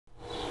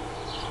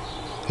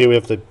Here we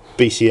have the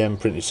BCM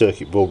printed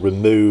circuit board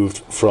removed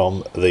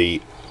from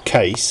the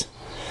case,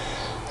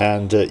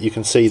 and you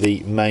can see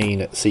the main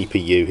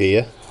CPU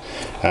here,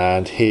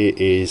 and here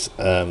is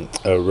a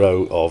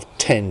row of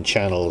 10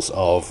 channels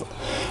of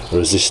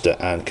resistor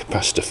and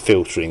capacitor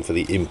filtering for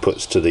the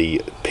inputs to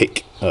the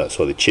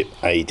the chip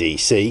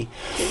ADC.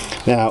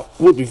 Now, it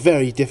would be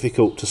very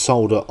difficult to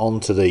solder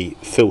onto the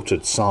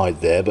filtered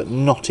side there, but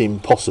not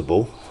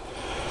impossible.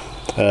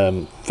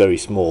 Very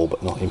small,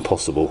 but not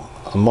impossible.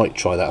 I might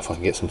try that if I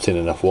can get some thin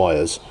enough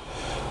wires.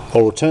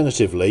 Or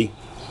alternatively,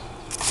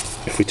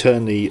 if we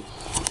turn the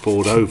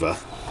board over,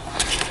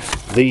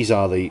 these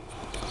are the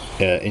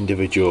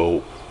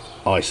individual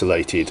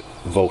isolated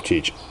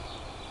voltage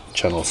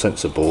channel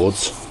sensor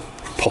boards,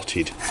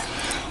 potted.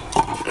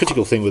 The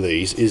critical thing with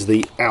these is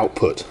the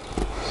output,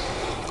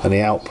 and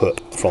the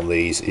output from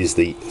these is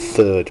the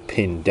third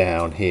pin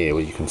down here,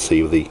 where you can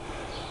see the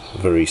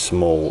very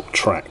small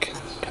track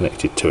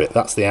connected to it.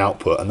 That's the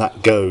output, and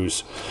that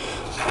goes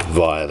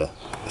via the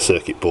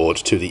circuit board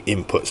to the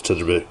inputs to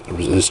the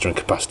resistor and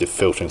capacitive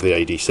filtering for the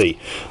ADC.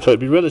 So it'd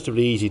be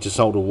relatively easy to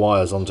solder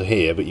wires onto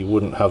here, but you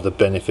wouldn't have the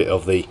benefit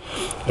of the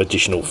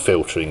additional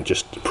filtering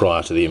just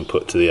prior to the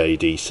input to the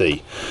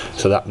ADC.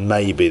 So that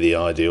may be the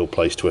ideal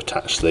place to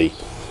attach the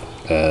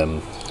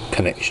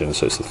connection.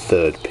 So it's the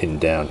third pin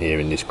down here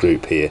in this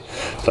group here.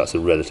 So that's a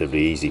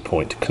relatively easy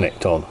point to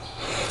connect on.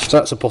 So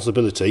that's a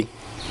possibility.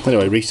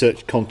 Anyway,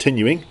 research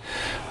continuing,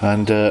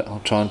 and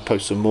I'll try and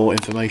post some more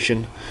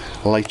information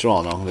later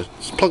on. I'm going to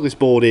plug this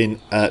board in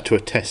to a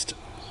test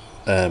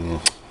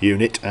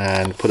unit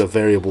and put a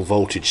variable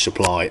voltage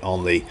supply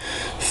on the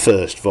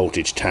first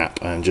voltage tap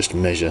and just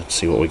measure,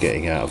 see what we're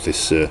getting out of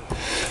this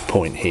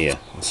point here,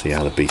 and see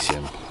how the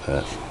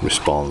BCM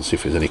responds,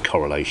 if there's any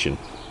correlation.